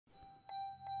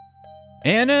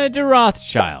Anna de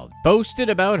Rothchild boasted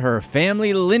about her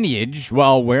family lineage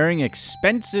while wearing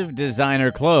expensive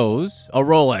designer clothes, a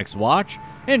Rolex watch,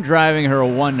 and driving her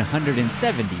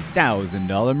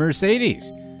 $170,000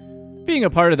 Mercedes. Being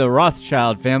a part of the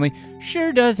Rothschild family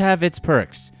sure does have its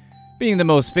perks, being the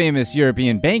most famous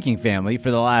European banking family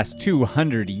for the last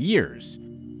 200 years.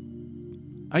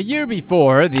 A year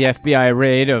before the FBI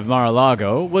raid of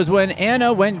Mar-a-lago was when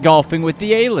Anna went golfing with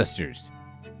the A-listers.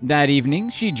 That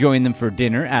evening, she joined them for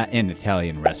dinner at an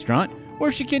Italian restaurant,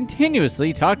 where she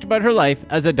continuously talked about her life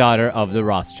as a daughter of the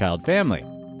Rothschild family.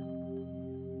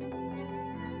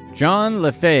 John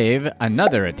Lefebvre,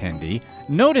 another attendee,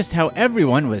 noticed how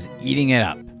everyone was eating it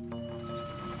up.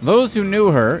 Those who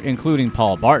knew her, including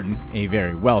Paul Barton, a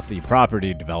very wealthy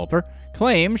property developer,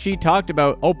 claim she talked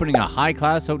about opening a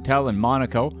high-class hotel in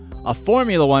Monaco, a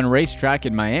Formula One racetrack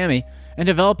in Miami, and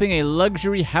developing a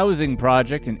luxury housing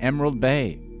project in Emerald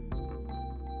Bay.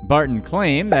 Barton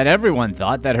claimed that everyone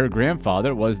thought that her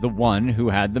grandfather was the one who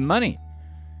had the money.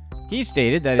 He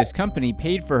stated that his company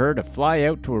paid for her to fly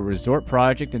out to a resort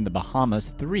project in the Bahamas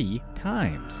 3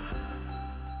 times.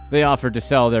 They offered to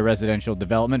sell their residential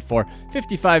development for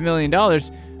 $55 million,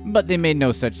 but they made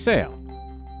no such sale.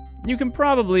 You can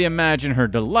probably imagine her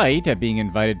delight at being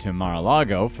invited to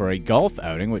Mar-a-Lago for a golf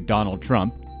outing with Donald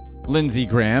Trump, Lindsey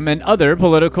Graham, and other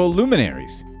political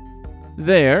luminaries.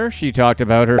 There, she talked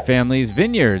about her family's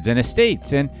vineyards and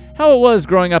estates and how it was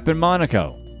growing up in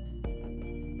Monaco.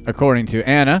 According to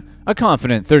Anna, a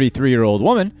confident 33-year-old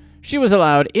woman, she was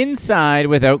allowed inside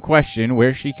without question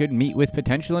where she could meet with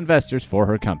potential investors for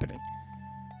her company.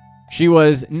 She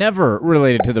was never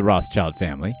related to the Rothschild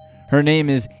family. Her name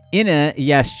is Anna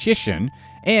Yashchyshyn,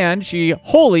 and she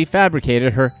wholly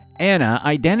fabricated her Anna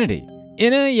identity.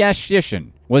 Anna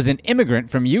Yashchyshyn was an immigrant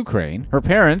from Ukraine. Her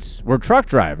parents were truck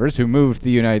drivers who moved to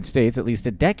the United States at least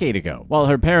a decade ago. While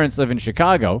her parents live in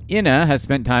Chicago, Anna has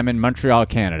spent time in Montreal,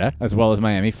 Canada, as well as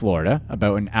Miami, Florida,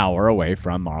 about an hour away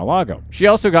from Mar-a-Lago. She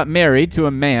also got married to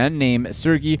a man named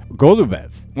Sergei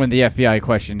Golubev. When the FBI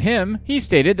questioned him, he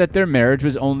stated that their marriage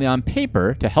was only on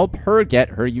paper to help her get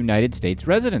her United States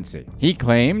residency. He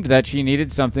claimed that she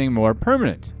needed something more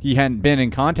permanent. He hadn't been in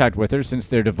contact with her since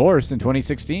their divorce in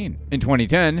 2016. In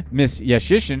 2010, Miss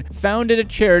Yashchyshyn founded a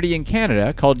charity in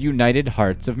Canada called United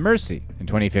Hearts of Mercy. In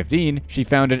 2015, she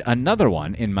founded another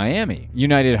one in Miami.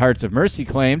 United Hearts of Mercy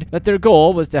claimed that their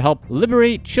goal was to help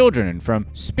liberate children from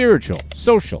spiritual,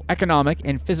 social, economic,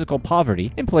 and physical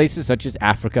poverty in places such as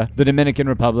Africa, the Dominican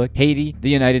Republic, Haiti, the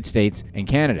United States, and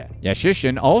Canada.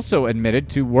 Yashchyshyn also admitted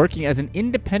to working as an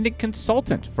independent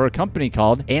consultant for a company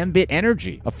called Ambit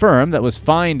Energy, a firm that was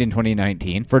fined in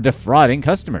 2019 for defrauding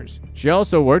customers. She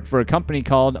also worked for a company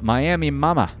called Miami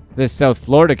Mama. This South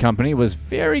Florida company was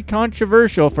very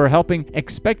controversial for helping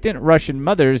expectant Russian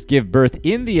mothers give birth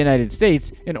in the United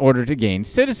States in order to gain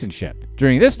citizenship.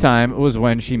 During this time was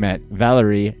when she met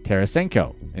Valery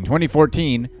Tarasenko. In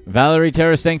 2014, Valery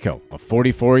Tarasenko, a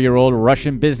 44-year-old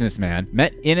Russian businessman,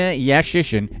 met Anna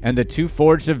Yashchyshyn, and the two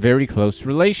forged a very close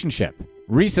relationship.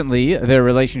 Recently, their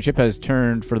relationship has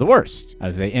turned for the worst,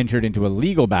 as they entered into a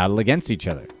legal battle against each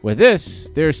other. With this,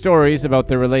 their stories about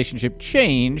their relationship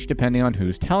change depending on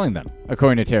who's telling them.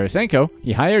 According to Tarasenko,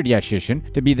 he hired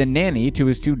Yashchyshyn to be the nanny to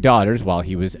his 2 daughters while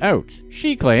he was out.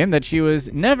 She claimed that she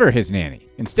was never his nanny.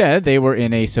 Instead, they were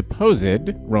in a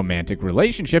supposed romantic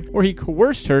relationship where he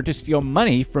coerced her to steal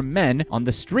money from men on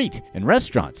the street, in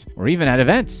restaurants, or even at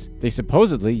events. They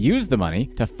supposedly used the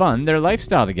money to fund their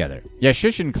lifestyle together.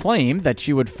 Yashchyshyn claimed that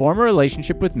she would form a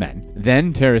relationship with men.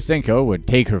 Then Tarasenko would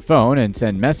take her phone and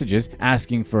send messages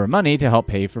asking for money to help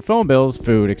pay for phone bills,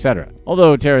 food, etc.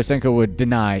 Although Tarasenko would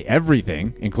deny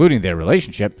everything, including their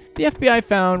relationship, the FBI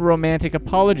found romantic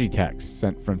apology texts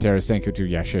sent from Tarasenko to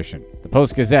Yashchyshyn. The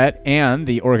Post-Gazette and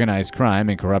the Organized Crime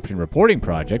and Corruption Reporting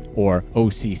Project, or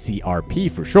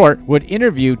OCCRP for short, would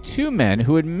interview 2 men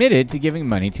who admitted to giving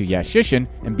money to Yashchyshyn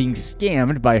and being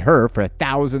scammed by her for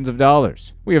thousands of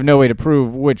dollars. We have no way to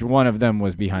prove which one of them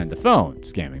was behind the phone,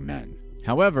 scamming men.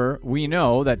 However, we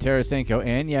know that Tarasenko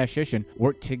and Yashchyshyn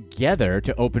worked together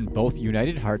to open both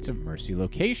United Hearts of Mercy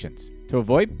locations. To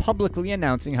avoid publicly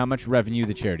announcing how much revenue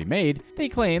the charity made, they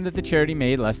claim that the charity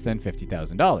made less than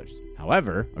 $50,000.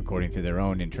 However, according to their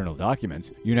own internal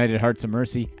documents, United Hearts of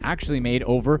Mercy actually made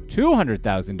over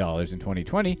 $200,000 in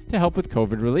 2020 to help with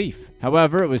COVID relief.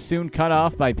 However, it was soon cut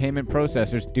off by payment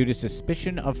processors due to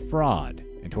suspicion of fraud.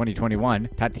 In 2021,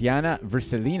 Tatiana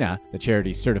Verselina, the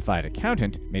charity's certified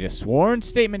accountant, made a sworn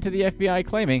statement to the FBI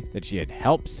claiming that she had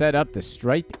helped set up the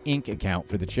Stripe Inc. account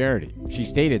for the charity. She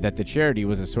stated that the charity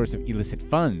was a source of illicit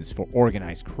funds for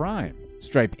organized crime.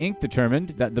 Stripe Inc. determined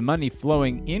that the money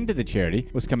flowing into the charity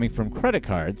was coming from credit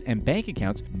cards and bank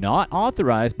accounts not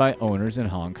authorized by owners in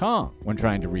Hong Kong. When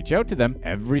trying to reach out to them,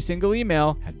 every single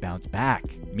email had bounced back,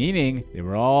 meaning they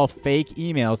were all fake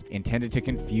emails intended to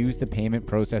confuse the payment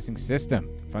processing system.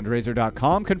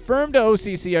 Fundraiser.com confirmed to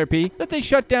OCCRP that they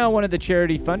shut down one of the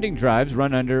charity funding drives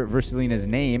run under Versalina's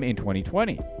name in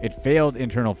 2020. It failed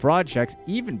internal fraud checks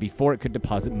even before it could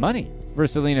deposit money.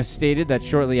 Versalina stated that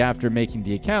shortly after making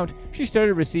the account, she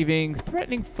started receiving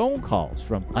threatening phone calls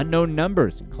from unknown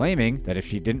numbers, claiming that if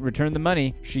she didn't return the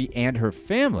money, she and her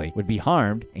family would be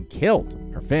harmed and killed.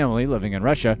 Her family, living in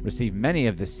Russia, received many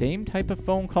of the same type of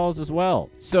phone calls as well.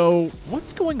 So,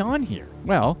 what's going on here?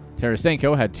 Well,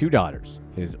 Tarasenko had 2 daughters.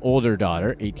 His older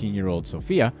daughter, 18-year-old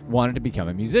Sofia, wanted to become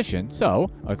a musician,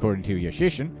 so, according to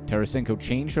Yashchyshyn, Tarasenko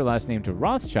changed her last name to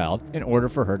Rothschild in order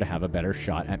for her to have a better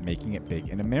shot at making it big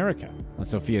in America. On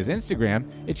Sofia's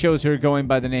Instagram, it shows her going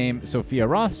by the name Sofia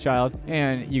Rothschild,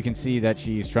 and you can see that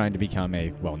she's trying to become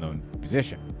a well-known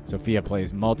musician. Sofia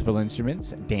plays multiple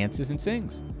instruments, dances, and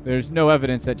sings. There's no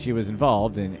evidence that she was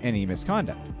involved in any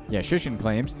misconduct. Yashchyshyn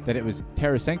claims that it was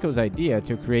Tarasenko's idea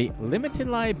to create limited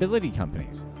liability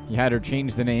companies. He had her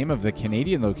change the name of the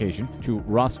Canadian location to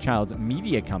Rothschild's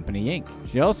Media Company, Inc.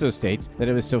 She also states that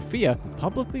it was Sofia who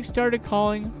publicly started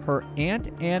calling her Aunt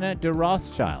Anna de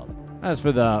Rothchild. As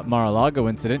for the Mar-a-lago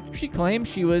incident, she claims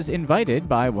she was invited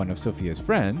by one of Sofia's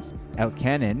friends,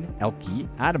 Elkanan Elke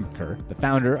Adamker, the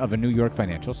founder of a New York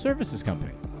financial services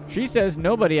company. She says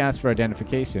nobody asked for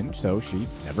identification, so she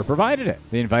never provided it.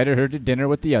 They invited her to dinner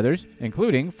with the others,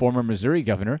 including former Missouri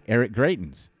Governor Eric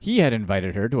Greitens. He had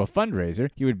invited her to a fundraiser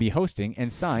he would be hosting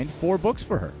and signed 4 books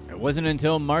for her. It wasn't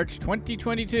until March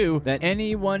 2022 that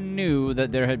anyone knew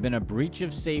that there had been a breach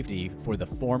of safety for the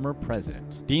former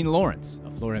president. Dean Lawrence,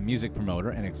 a Florida music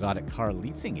promoter and exotic car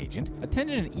leasing agent,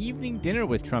 attended an evening dinner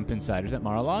with Trump insiders at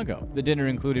Mar-a-Lago. The dinner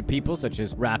included people such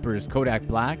as rappers Kodak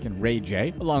Black and Ray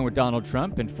J, along with Donald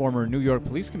Trump and former New York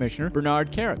Police Commissioner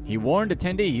Bernard Kerik. He warned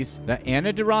attendees that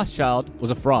Anna de Rothschild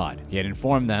was a fraud. He had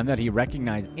informed them that he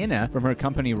recognized Anna from her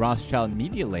company Rothschild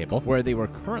Media label, where they were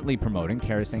currently promoting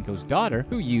Tarasenko's daughter,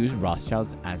 who used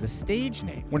Rothschilds as a stage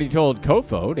name. When he told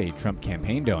Kofod, a Trump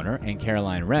campaign donor, and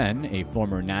Caroline Wren, a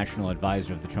former national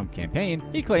advisor of the Trump campaign,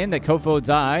 he claimed that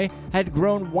Kofod's eye had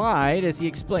grown wide as he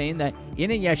explained that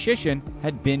Anna Yashchyshyn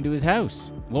had been to his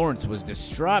house. Lawrence was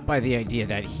distraught by the idea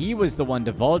that he was the one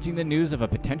divulging the news of a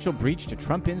potential breach to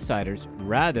Trump insiders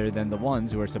rather than the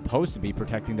ones who are supposed to be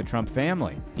protecting the Trump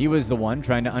family. He was the one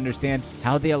trying to understand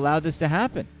how they allowed this to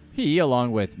happen. He,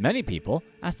 along with many people,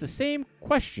 asked the same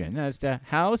question as to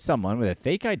how someone with a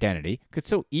fake identity could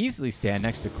so easily stand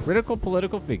next to critical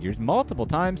political figures multiple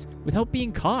times without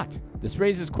being caught. This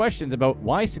raises questions about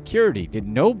why security did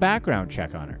no background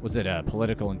check on her. Was it a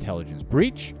political intelligence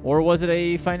breach, or was it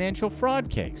a financial fraud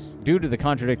case? Due to the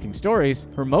contradicting stories,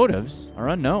 her motives are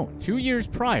unknown. 2 years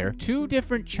prior, 2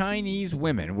 different Chinese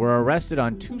women were arrested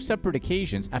on 2 separate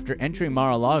occasions after entering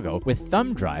Mar-a-Lago with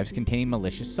thumb drives containing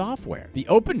malicious software. The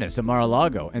openness of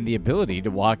Mar-a-Lago and the ability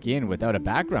to walk in without a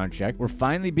background check were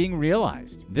finally being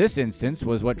realized. This instance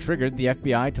was what triggered the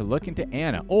FBI to look into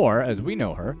Anna, or as we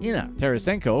know her, Inna.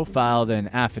 Tarasenko filed an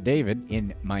affidavit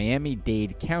in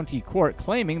Miami-Dade County Court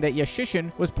claiming that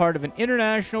Yashchyshyn was part of an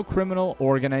international criminal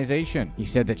organization. He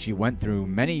said that she went through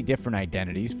many different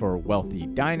identities for wealthy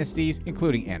dynasties,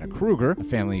 including Anna Kruger, a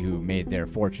family who made their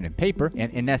fortune in paper,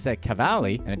 and Inessa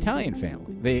Cavalli, an Italian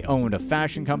family. They owned a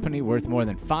fashion company worth more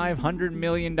than $500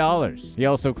 million. He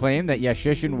also claimed that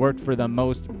Yashchyshyn worked for the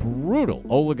most brutal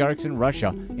oligarchs in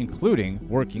Russia, including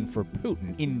working for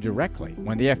Putin indirectly.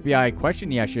 When the FBI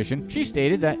questioned Yashchyshyn, she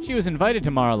stated that she was invited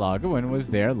to Mar-a-Lago and was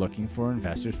there looking for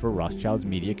investors for Rothschild's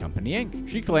Media Company, Inc.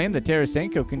 She claimed that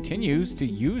Tarasenko continues to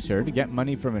use her to get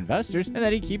money from investors and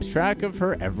that he keeps track of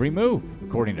her every move.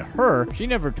 According to her, she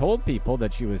never told people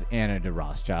that she was Anna de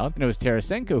Rothschild, and it was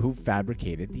Tarasenko who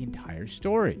fabricated the entire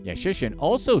story. Yashchyshyn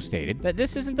also stated that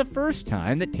this isn't the first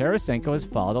time that Tarasenko has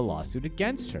filed a lawsuit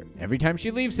against her. Every time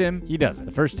she leaves him, he does it.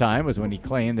 The first time was when he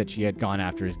claimed that she had gone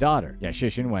after his daughter.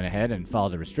 Yashchyshyn went ahead and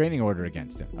filed a restraining order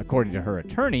against him. According to her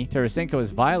attorney, Tarasenko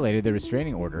has violated the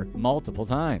restraining order multiple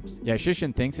times.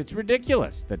 Yashchyshyn thinks it's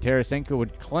ridiculous that Tarasenko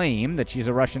would claim that she's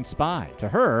a Russian spy. To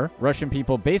her, Russian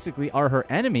people basically are her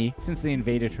enemy since they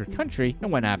invaded her country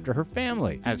and went after her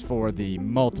family. As for the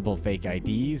multiple fake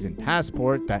IDs and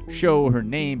passport that show her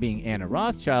name being Anna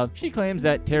Rothschild, she claims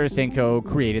that Tarasenko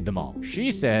created them all.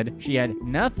 She said she had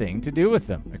nothing to do with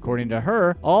them. According to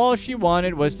her, all she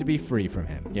wanted was to be free from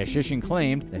him. Yashchyshyn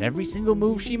claimed that every single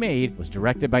move she made was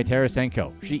directed by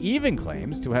Tarasenko. She even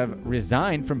claims to have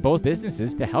resigned from both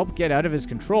businesses to help get out of his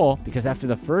control because after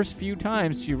the first few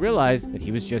times she realized that he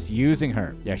was just using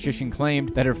her. Yashchyshyn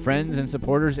claimed that her friends and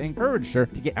supporters encouraged her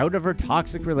to get out of her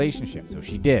toxic relationship, so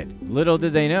she did. Little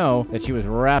did they know that she was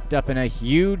wrapped up in a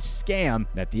huge scam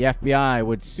that the FBI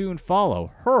would soon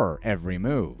follow her every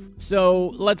move.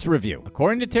 So let's review.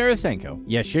 According to Tarasenko,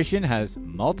 Yashchyshyn has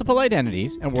multiple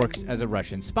identities and works as a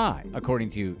Russian spy. According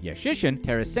to Yashchyshyn,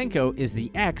 Tarasenko is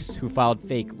the ex who filed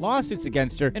fake lawsuits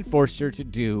against her and forced her to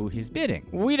do his bidding.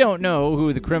 We don't know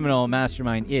who the criminal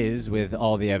mastermind is with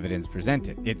all the evidence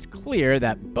presented. It's clear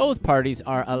that both parties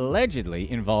are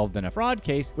allegedly involved in a fraud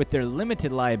case with their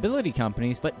limited liability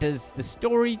companies, but does the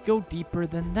story go deeper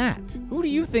than that? Who do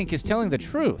you think is telling the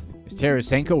truth? Is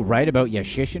Tarasenko right about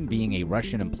Yashchyshyn being a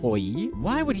Russian employee?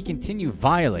 Why would he continue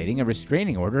violating a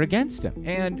restraining order against him?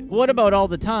 And what about all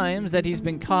the times that he's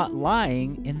been caught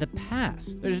lying in the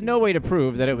past? There's no way to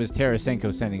prove that it was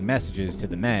Tarasenko sending messages to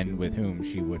the men with whom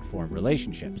she would form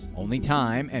relationships. Only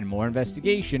time and more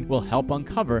investigation will help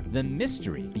uncover the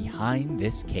mystery behind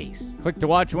this case. Click to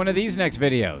watch one of these next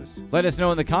videos. Let us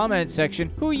know in the comments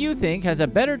section who you think has a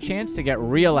better chance to get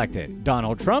reelected,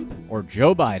 Donald Trump or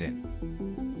Joe Biden.